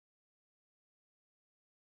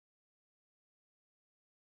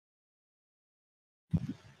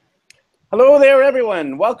Hello there,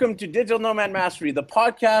 everyone. Welcome to Digital Nomad Mastery, the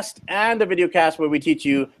podcast and the videocast where we teach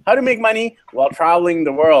you how to make money while traveling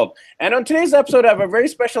the world. And on today's episode, I have a very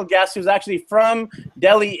special guest who's actually from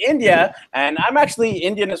Delhi, India. And I'm actually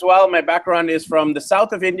Indian as well. My background is from the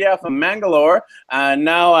south of India, from Mangalore.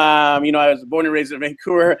 Now, I was born and raised in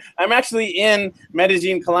Vancouver. I'm actually in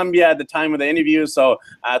Medellin, Colombia at the time of the interview. So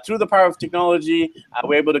through the power of technology,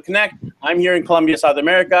 we're able to connect. I'm here in Colombia, South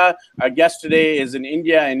America. Our guest today is in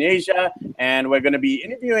India and Asia. And we're going to be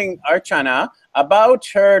interviewing Archana about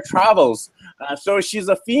her travels. So she's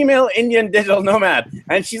a female Indian digital nomad,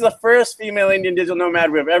 and she's the first female Indian digital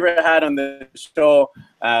nomad we've ever had on the show.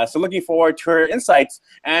 So looking forward to her insights.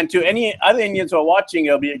 And to any other Indians who are watching,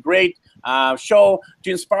 it'll be a great show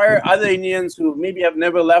to inspire other Indians who maybe have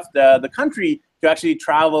never left the country to actually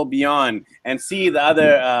travel beyond and see the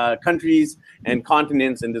other countries and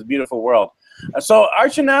continents in this beautiful world. So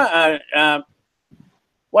Archana,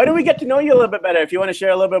 why don't we get to know you a little bit better? If you want to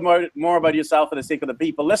share a little bit more about yourself for the sake of the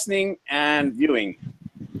people listening and viewing.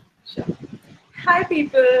 Sure. Hi,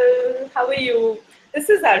 people. How are you? This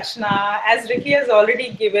is Archana. As Ricky has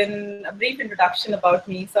already given a brief introduction about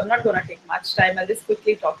me, so I'm not going to take much time. I'll just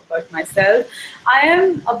quickly talk about myself. I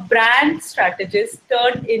am a brand strategist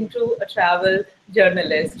turned into a travel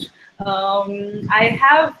journalist. I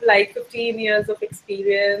have like 15 years of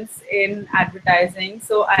experience in advertising,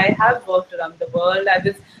 so I have worked around the world.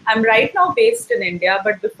 I'm right now based in India,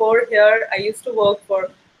 but before here, I used to work for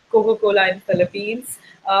Coca-Cola in Philippines.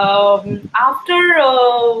 After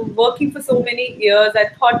working for so many years, I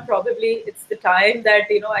thought probably it's the time that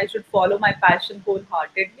I should follow my passion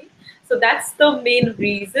wholeheartedly. So that's the main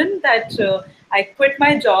reason that I quit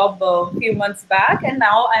my job a few months back, and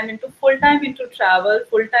now I'm into full-time into travel,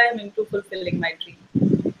 full-time into fulfilling my dream.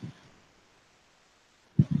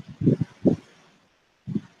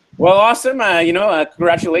 Well, awesome.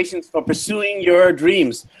 Congratulations for pursuing your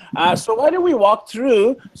dreams. So why don't we walk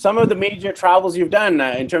through some of the major travels you've done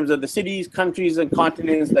in terms of the cities, countries, and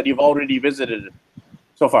continents that you've already visited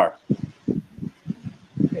so far?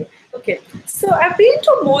 Okay, so I've been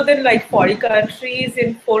to more than like 40 countries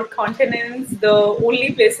in 4 continents. The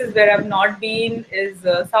only places where I've not been is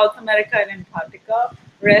South America and Antarctica.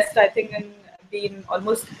 Rest, I think, I've been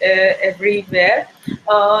almost everywhere.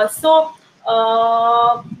 My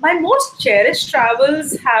most cherished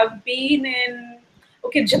travels have been in,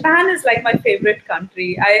 okay, Japan is like my favorite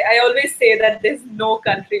country. I always say that there's no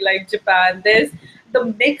country like Japan. There's the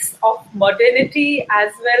mix of modernity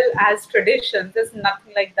as well as traditions. There's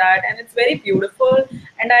nothing like that, and it's very beautiful.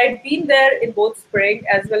 And I'd been there in both spring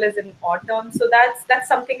as well as in autumn, so that's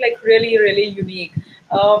something like really unique.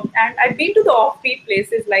 And I've been to the offbeat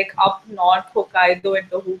places like up north, Hokkaido and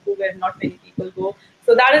Tohoku, where not many people go.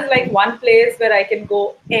 So that is like one place where I can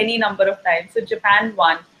go any number of times. So Japan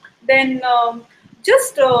one. Then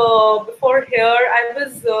just before here, I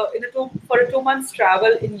was for a 2 months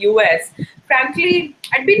travel in US. Frankly,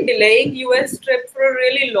 I'd been delaying US trip for a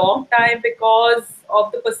really long time because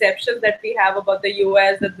of the perceptions that we have about the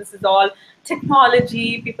US, that this is all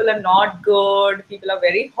technology, people are not good, people are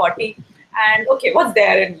very haughty. And okay, what's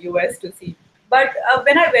there in US to see? But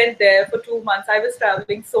when I went there for 2 months, I was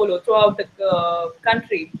traveling solo throughout the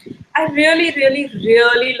country. I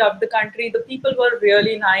really loved the country. The people were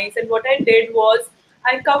really nice. And what I did was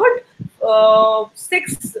I covered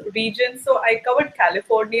 6 regions. So I covered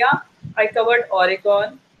California, I covered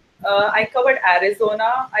Oregon, I covered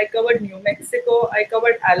Arizona, I covered New Mexico, I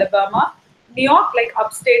covered Alabama, New York, like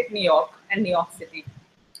upstate New York and New York City.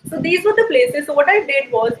 So these were the places. So what I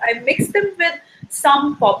did was I mixed them with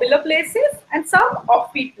some popular places and some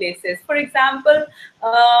offbeat places. For example,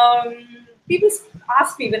 people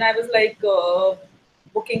asked me when I was like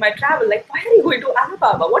booking my travel, like, why are you going to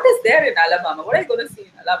Alabama? What is there in Alabama? What are you going to see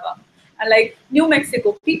in Alabama? And like New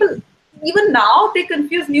Mexico, people, even now they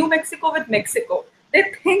confuse New Mexico with Mexico.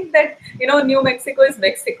 They think that, New Mexico is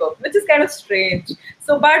Mexico, which is kind of strange.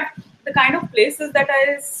 So, but the kind of places that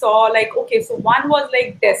I saw, like, okay, so one was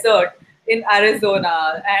like desert in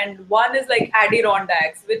Arizona, and one is like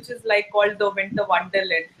Adirondacks, which is like called the Winter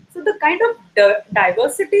Wonderland. So the kind of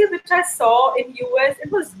diversity which I saw in US,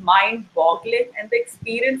 it was mind-boggling, and the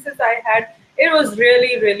experiences I had, it was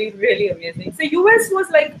really amazing. So US was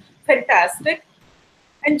like fantastic.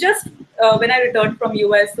 And just when I returned from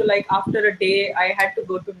US, so like after a day, I had to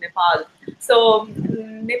go to Nepal. So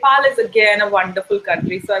Nepal is again a wonderful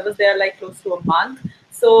country. So I was there like close to a month.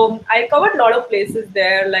 So I covered a lot of places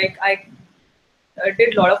there. Like I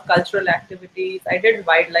did a lot of cultural activities. I did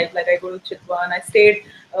wildlife, like I go to Chitwan. I stayed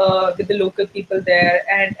with the local people there.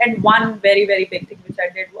 And one very big thing which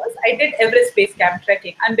I did was I did Everest Base Camp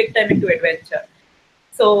trekking. I'm big time into adventure.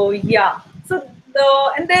 So yeah. So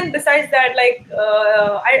and then besides that, like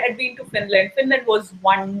I'd been to Finland. Finland was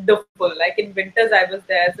wonderful. Like in winters, I was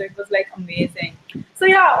there, so it was like amazing. So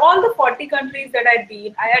yeah, all the 40 countries that I'd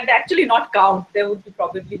been, I had actually not count. There would be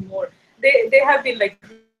probably more. They have been like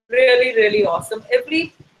really really awesome.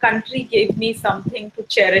 Every country gave me something to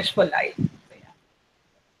cherish for life. So, yeah.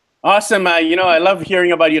 Awesome. I love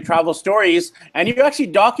hearing about your travel stories, and you actually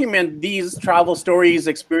document these travel stories,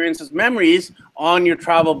 experiences, memories on your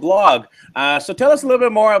travel blog. So tell us a little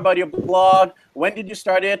bit more about your blog. When did you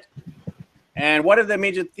start it? And what are the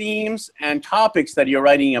major themes and topics that you're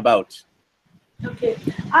writing about? Okay,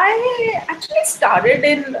 I actually started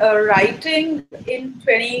in writing in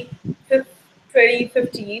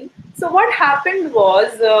 2015. So what happened was,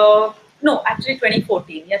 no, actually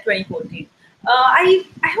 2014. Yeah, 2014. I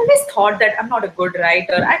always thought that I'm not a good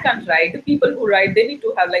writer. I can't write. The people who write, they need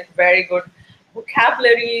to have like very good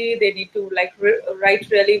vocabulary. They need to like write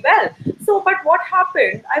really well. So, but what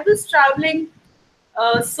happened? I was traveling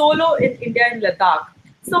solo in India in Ladakh.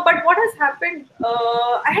 So, but what has happened?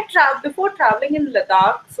 I had traveled before traveling in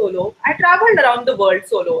Ladakh solo. I traveled around the world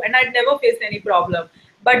solo, and I'd never faced any problem.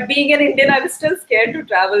 But being an Indian, I was still scared to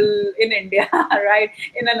travel in India, right,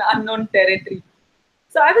 in an unknown territory.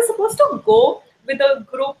 So I was supposed to go with a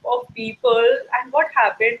group of people, and what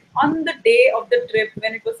happened on the day of the trip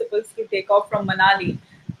when it was supposed to take off from Manali,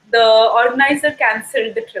 the organizer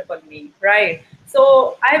cancelled the trip on me, right?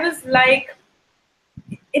 So I was like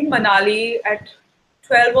in Manali at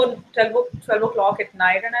 12 o'clock at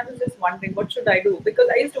night, and I was just wondering what should I do, because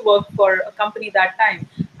I used to work for a company that time,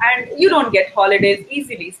 and you don't get holidays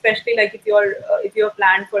easily, especially like if you're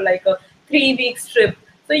planned for like a 3 weeks trip,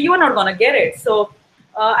 so you are not gonna get it. So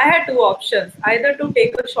I had two options: either to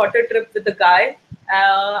take a shorter trip with the guy,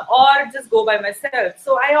 or just go by myself.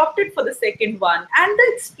 So I opted for the second one, and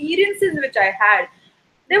the experiences which I had,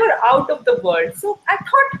 they were out of the world. So I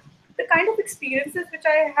thought the kind of experiences which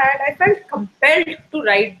I had, I felt compelled to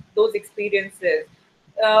write those experiences.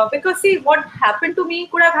 Because see, what happened to me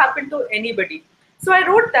could have happened to anybody. So I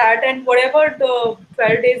wrote that, and whatever the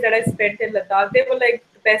 12 days that I spent in Ladakh, they were like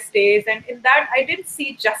the best days. And in that, I didn't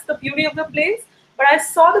see just the beauty of the place, but I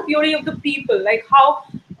saw the beauty of the people, like how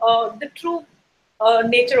the true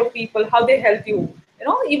nature of people, how they help you,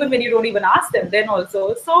 even when you don't even ask them, then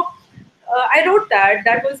also. So I wrote that.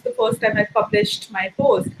 That was the first time I published my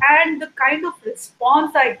post. And the kind of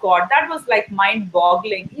response I got, that was like mind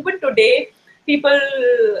boggling. Even today, people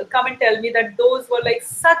come and tell me that those were like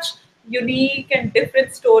such unique and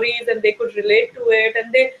different stories, and they could relate to it.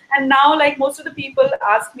 And now, like, most of the people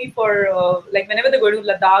ask me for like whenever they go to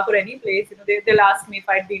Ladakh or any place, they'll ask me if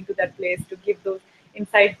I'd been to that place to give those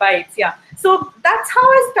inside bites. Yeah. So that's how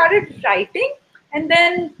I started writing. And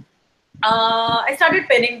then I started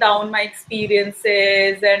penning down my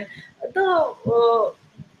experiences, and the uh,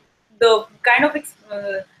 the kind of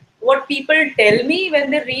what people tell me when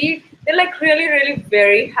they read. They're like really really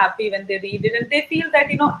very happy when they read it, and they feel that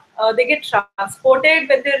they get transported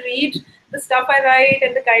when they read the stuff I write,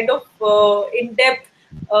 and the kind of in-depth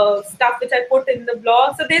stuff which I put in the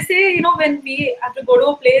blog. So they say, when we have to go to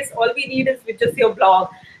a place, all we need is just your blog.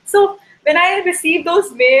 So when I receive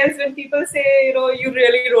those mails, when people say, you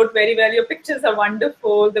really wrote very well, your pictures are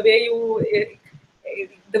wonderful, the way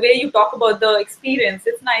you talk about the experience,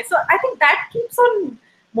 it's nice. So I think that keeps on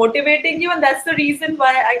motivating you, and that's the reason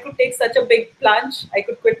why I could take such a big plunge. I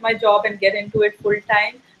could quit my job and get into it full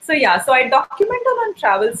time. So yeah, so I document on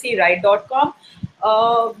travelseawrite.com.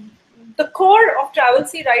 The core of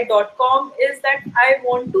travelseawrite.com is that I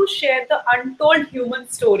want to share the untold human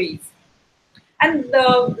stories. And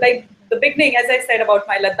the beginning, as I said about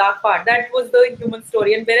my Ladakh part, that was the human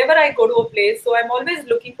story. And wherever I go to a place, so I'm always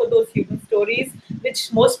looking for those human stories,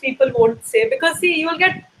 which most people won't say, because see, you'll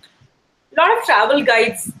get a lot of travel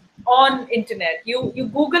guides on internet. You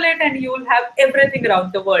Google it, and you will have everything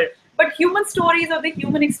around the world. But human stories or the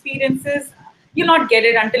human experiences, you'll not get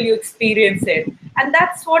it until you experience it, and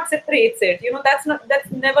that's what separates it.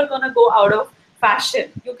 That's never gonna go out of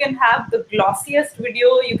fashion. You can have the glossiest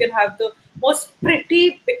video, you can have the most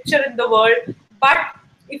pretty picture in the world, but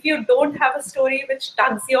if you don't have a story which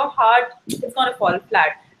tugs your heart, it's gonna fall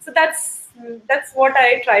flat. So that's what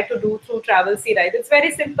I try to do through Travel See Write. It's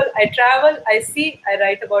very simple. I travel, I see, I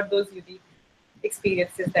write about those unique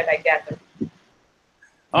experiences that I gather.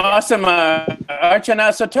 Awesome,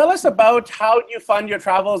 Archana. So tell us about how you fund your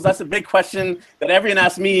travels. That's a big question that everyone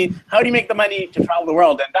asks me. How do you make the money to travel the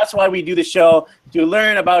world? And that's why we do the show, to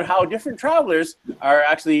learn about how different travelers are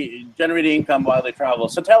actually generating income while they travel.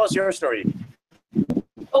 So tell us your story.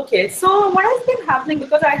 Okay, so what has been happening,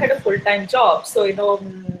 because I had a full-time job, so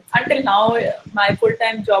until now, my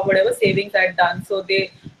full-time job, whatever savings I'd done, so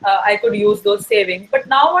I could use those savings. But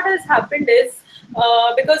now what has happened is,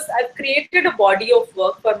 because I've created a body of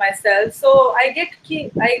work for myself, so I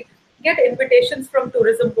get invitations from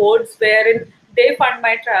tourism boards wherein they fund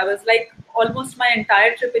my travels. Like almost my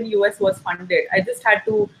entire trip in US was funded. I just had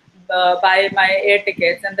to buy my air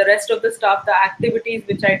tickets, and the rest of the stuff, the activities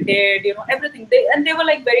which I did, everything. They were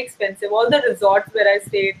like very expensive. All the resorts where I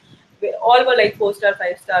stayed, all were like 4-star,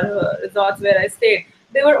 5-star resorts where I stayed.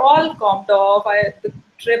 They were all comped off. The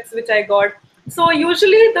trips which I got. So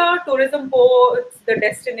usually the tourism boards, the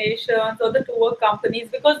destinations, or the tour companies,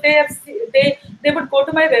 because they would go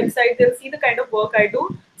to my website, they'll see the kind of work I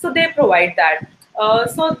do, so they provide that.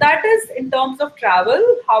 So that is in terms of travel,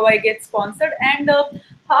 how I get sponsored, and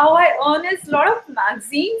how I earn is a lot of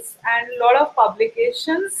magazines and a lot of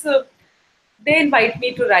publications. They invite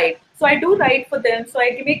me to write. So I do write for them. So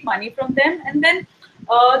I make money from them. And then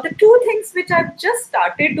the two things which I've just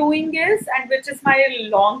started doing is, and which is my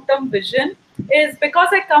long-term vision, is because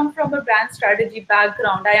I come from a brand strategy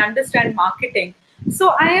background, I understand marketing.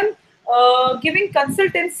 So I am giving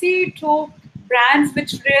consultancy to brands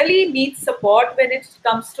which really need support when it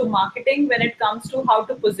comes to marketing, when it comes to how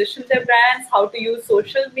to position their brands, how to use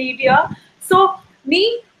social media. So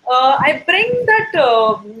I bring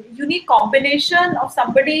that unique combination of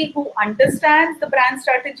somebody who understands the brand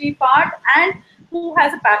strategy part and who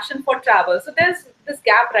has a passion for travel. So there's this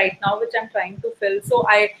gap right now which I'm trying to fill. So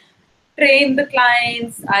I train the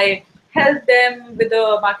clients, I help them with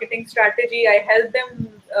the marketing strategy, I help them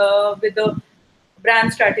with the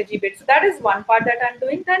brand strategy bit. So that is one part that I'm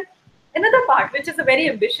doing. Then another part, which is a very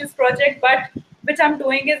ambitious project, but which I'm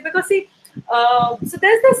doing is because so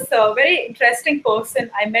there's this very interesting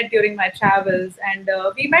person I met during my travels, and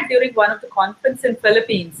we met during one of the conference in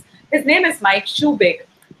Philippines. His name is Mike Shubig.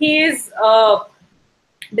 He is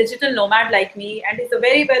digital nomad like me, and he's a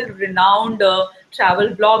very well renowned travel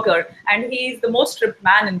blogger, and he's the most tripped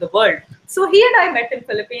man in the world. So he and I met in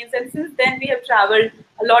Philippines, and since then we have traveled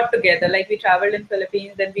a lot together. Like we traveled in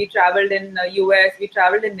Philippines, then we traveled in US, we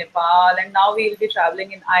traveled in Nepal, and now we'll be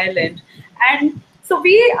traveling in Ireland. And so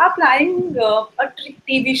we are planning a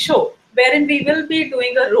TV show wherein we will be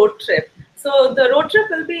doing a road trip. So the road trip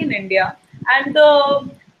will be in India, and the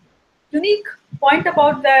unique point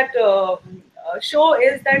about that show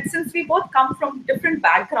is that since we both come from different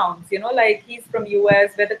backgrounds, like he's from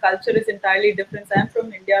US where the culture is entirely different, I'm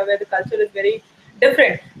from India where the culture is very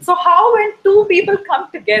different. So how when two people come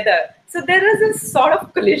together, so there is a sort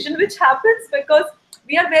of collision which happens because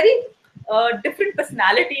we are very different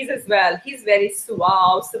personalities as well. He's very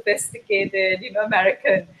suave, sophisticated,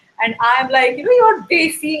 American, and I'm like, your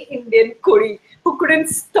desi Indian kuri who couldn't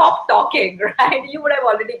stop talking, right? You would have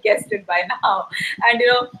already guessed it by now. And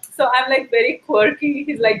so I'm like very quirky.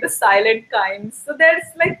 He's like the silent kind. So there's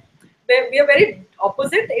like we are very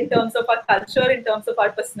opposite in terms of our culture, in terms of our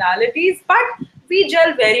personalities, but we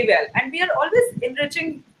gel very well, and we are always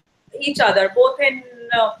enriching each other, both in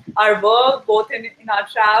our work, both in our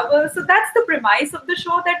travel. So that's the premise of the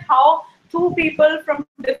show, that how two people from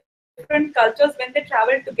different cultures, when they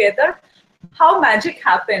travel together, how magic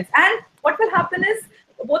happens. And what will happen is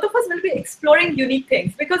both of us will be exploring unique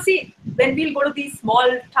things, because see, when we'll go to these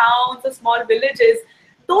small towns or small villages,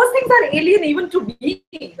 those things are alien even to me.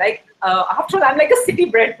 Like after all, I'm like a city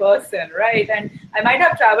bred person, right? And I might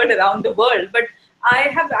have traveled around the world, but I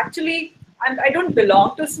have actually, I don't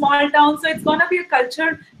belong to small towns, so it's going to be a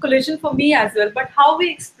culture collision for me as well. But how we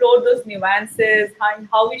explore those nuances and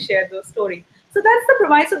how we share those stories. So that's the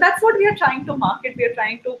premise. So that's what we are trying to market. We are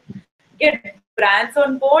trying to get brands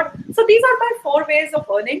on board. So these are my 4 ways of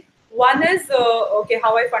earning. One is,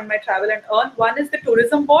 how I fund my travel and earn. One is the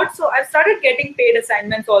tourism board. So I've started getting paid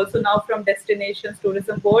assignments also now from destinations,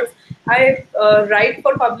 tourism boards. I write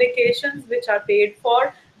for publications which are paid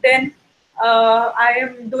for. Then I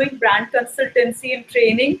am doing brand consultancy and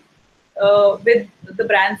training with the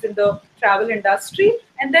brands in the travel industry.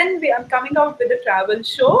 And then I'm coming out with a travel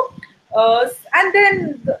show. And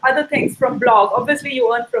then the other things from blog. Obviously,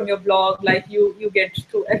 you earn from your blog, like you get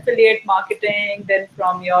to affiliate marketing, then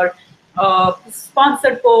from your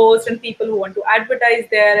sponsored posts and people who want to advertise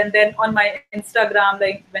there, and then on my Instagram,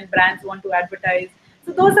 like when brands want to advertise.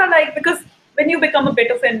 So those are like, because when you become a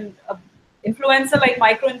bit of an influencer, like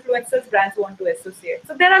micro influencers, brands want to associate.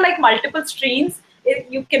 So there are like multiple streams.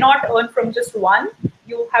 You cannot earn from just one.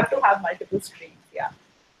 You have to have multiple streams. Yeah.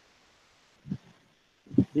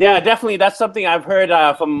 Yeah, definitely. That's something I've heard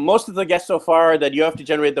from most of the guests so far, that you have to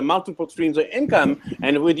generate the multiple streams of income.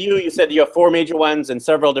 And with you, you said you have 4 major ones and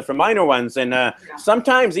several different minor ones. And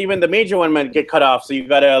sometimes even the major one might get cut off. So you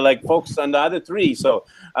got to like focus on the other 3. So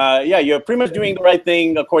yeah, you're pretty much doing the right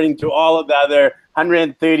thing according to all of the other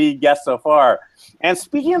 130 guests so far. And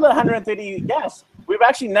speaking of the 130 guests, we've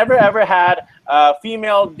actually never ever had a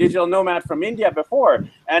female digital nomad from India before.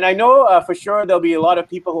 And I know for sure there'll be a lot of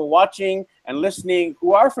people who are watching and listening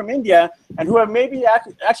who are from India and who have maybe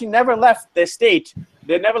actually never left their state.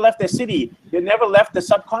 They never left their city. They never left the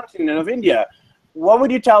subcontinent of India. What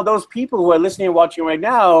would you tell those people who are listening and watching right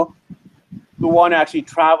now who want to actually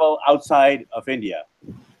travel outside of India?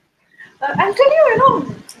 I'll tell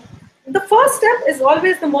you, the first step is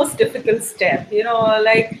always the most difficult step,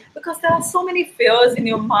 like, because there are so many fears in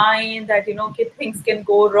your mind that, things can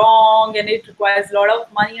go wrong and it requires a lot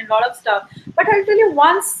of money and a lot of stuff. But I'll tell you,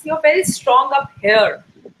 once you're very strong up here,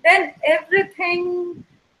 then everything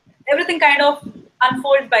kind of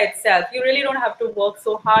unfolds by itself. You really don't have to work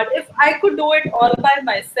so hard. If I could do it all by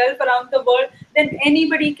myself around the world, then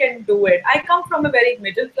anybody can do it. I come from a very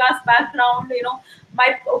middle class background,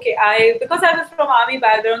 because I was from army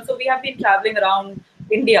background, so we have been traveling around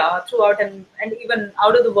India throughout and even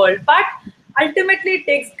out of the world. But ultimately it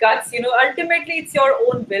takes guts, ultimately it's your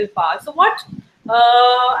own willpower. So what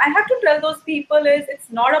I have to tell those people is, it's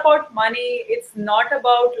not about money. It's not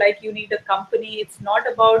about like you need a company. It's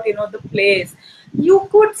not about, the place. You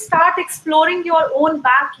could start exploring your own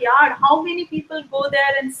backyard. How many people go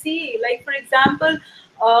there and see? Like, for example,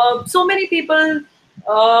 so many people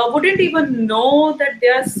wouldn't even know that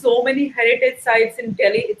there are so many heritage sites in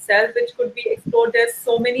Delhi itself which could be explored. There's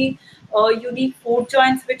so many unique food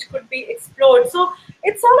joints which could be explored. So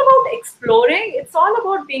it's all about exploring. It's all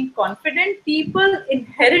about being confident. People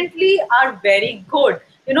inherently are very good.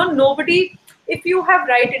 Nobody, if you have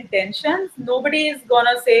right intentions, nobody is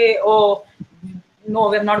gonna say, oh, no,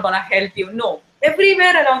 we're not gonna help you. No,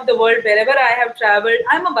 everywhere around the world, wherever I have traveled,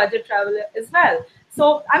 I'm a budget traveler as well.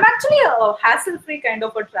 So I'm actually a hassle-free kind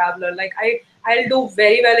of a traveler. Like I'll do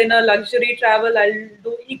very well in a luxury travel. I'll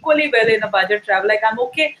do equally well in a budget travel. Like I'm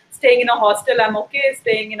okay staying in a hostel. I'm okay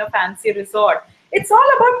staying in a fancy resort. It's all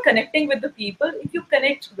about connecting with the people. If you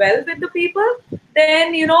connect well with the people,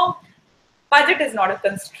 then budget is not a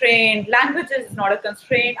constraint, language is not a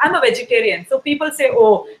constraint. I'm a vegetarian. So people say,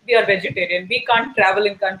 oh, we are vegetarian. We can't travel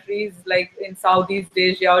in countries like in Southeast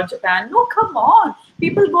Asia or Japan. No, come on.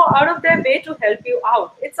 People go out of their way to help you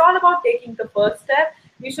out. It's all about taking the first step.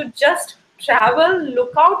 You should just travel,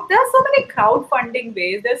 look out. There are so many crowdfunding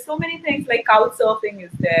ways. There's so many things like couch surfing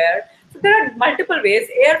is there. So there are multiple ways.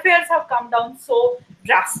 Airfares have come down so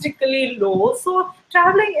drastically low. So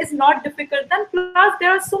traveling is not difficult. Then plus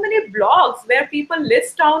there are so many blogs where people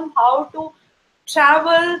list down how to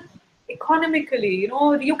travel economically.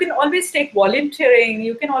 You can always take volunteering.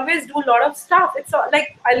 You can always do a lot of stuff. It's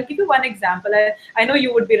like, I'll give you one example. I know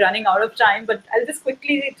you would be running out of time, but I'll just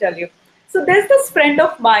quickly tell you. So there's this friend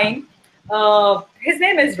of mine. His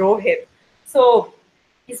name is Rohit. So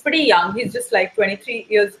he's pretty young. He's just like 23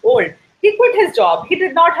 years old. He quit his job. He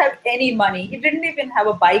did not have any money. He didn't even have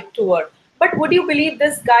a bike tour. But would you believe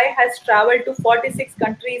this guy has traveled to 46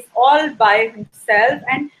 countries all by himself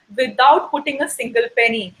and without putting a single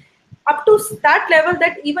penny? Up to that level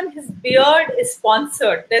that even his beard is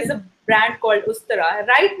sponsored. There's a brand called Ustara.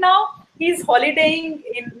 Right now, he's holidaying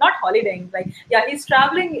not holidaying, he's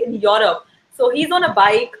traveling in Europe. So he's on a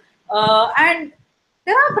bike and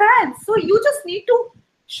there are brands. So you just need to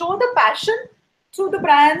show the passion to the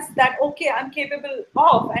brands that, okay, I'm capable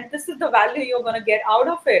of, and this is the value you're going to get out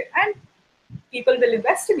of it. And people will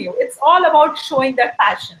invest in you. It's all about showing that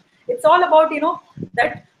passion. It's all about,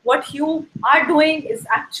 that what you are doing is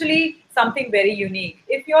actually something very unique.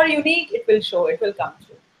 If you're unique, it will show, it will come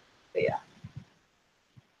through. So, yeah.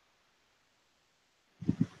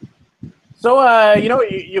 So,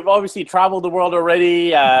 you've obviously traveled the world already,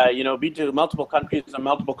 been to multiple countries and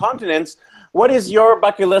multiple continents. What is your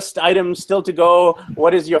bucket list item still to go?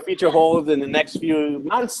 What is your future hold in the next few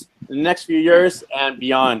months, the next few years, and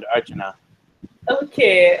beyond, Archana?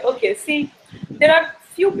 Okay. See, there are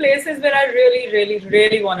few places where I really, really,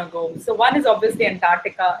 really want to go. So one is obviously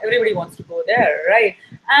Antarctica. Everybody wants to go there, right?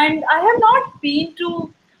 And I have not been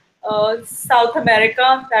to South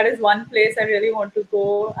America. That is one place I really want to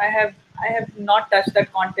go. I have not touched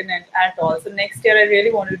that continent at all. So next year I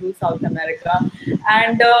really want to do South America.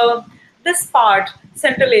 And this part,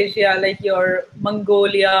 Central Asia, like your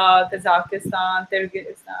Mongolia, Kazakhstan,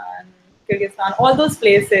 Kyrgyzstan, all those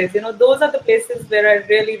places, those are the places where I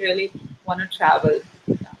really, really want to travel.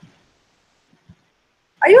 Yeah.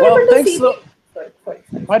 Are you able to see me? Sorry.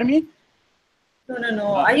 Pardon me?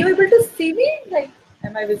 No. Are you able to see me? Like,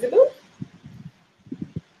 am I visible?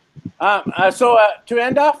 So to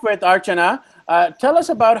end off with, Archana, tell us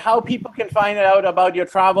about how people can find out about your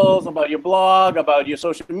travels, about your blog, about your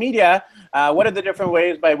social media. What are the different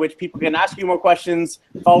ways by which people can ask you more questions,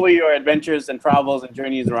 follow your adventures and travels and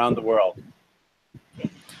journeys around the world?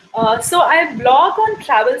 So I blog on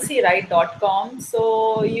travelsearight.com,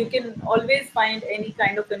 so you can always find any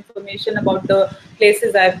kind of information about the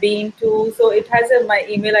places I've been to. So it has my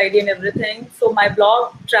email ID and everything. So my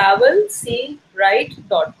blog,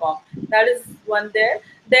 travelsearight.com. That is one there.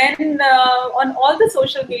 Then on all the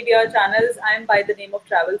social media channels, I'm by the name of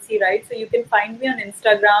Travel Sea Right. So you can find me on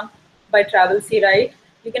Instagram by Travel Sea Right.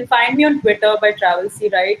 You can find me on Twitter by Travel Sea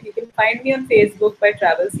Right. You can find me on Facebook by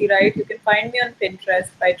Travel Sea Right. You can find me on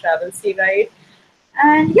Pinterest by Travel Sea Right.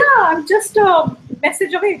 And yeah, I'm just a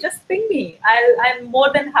message away. Just ping me. I'm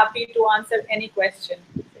more than happy to answer any question.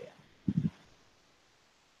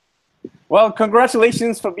 Well,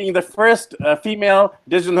 congratulations for being the first female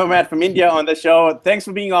digital nomad from India on the show. Thanks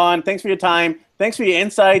for being on. Thanks for your time. Thanks for your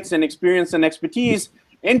insights and experience and expertise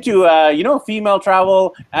into female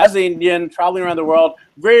travel as an Indian traveling around the world.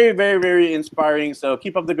 Very, very, very inspiring. So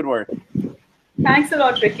keep up the good work. Thanks a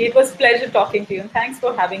lot, Ricky. It was a pleasure talking to you. And thanks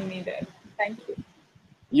for having me there. Thank you.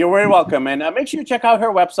 You're very welcome. And make sure you check out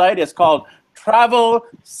her website. It's called Travel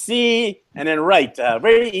Sea and then Right.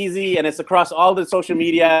 Very easy, and it's across all the social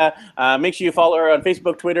media. Make sure you follow her on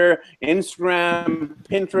Facebook, Twitter, Instagram,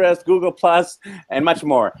 Pinterest, Google+, and much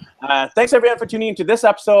more. Thanks, everyone, for tuning into this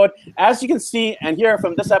episode. As you can see and hear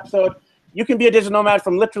from this episode, you can be a digital nomad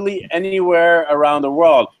from literally anywhere around the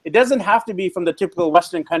world. It doesn't have to be from the typical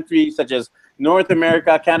Western countries such as North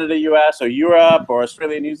America, Canada, US, or Europe, or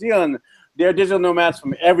Australia, New Zealand. They're digital nomads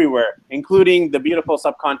from everywhere, including the beautiful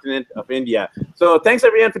subcontinent of India. So thanks,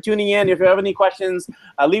 everyone, for tuning in. If you have any questions,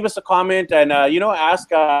 leave us a comment and, ask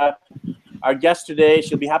our guest today.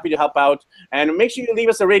 She'll be happy to help out. And make sure you leave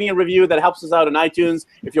us a rating and review. That helps us out on iTunes.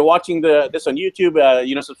 If you're watching this on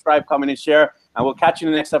YouTube, subscribe, comment, and share. And we'll catch you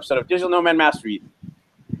in the next episode of Digital Nomad Mastery,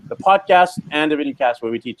 the podcast and the videocast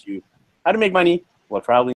where we teach you how to make money while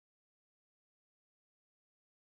traveling.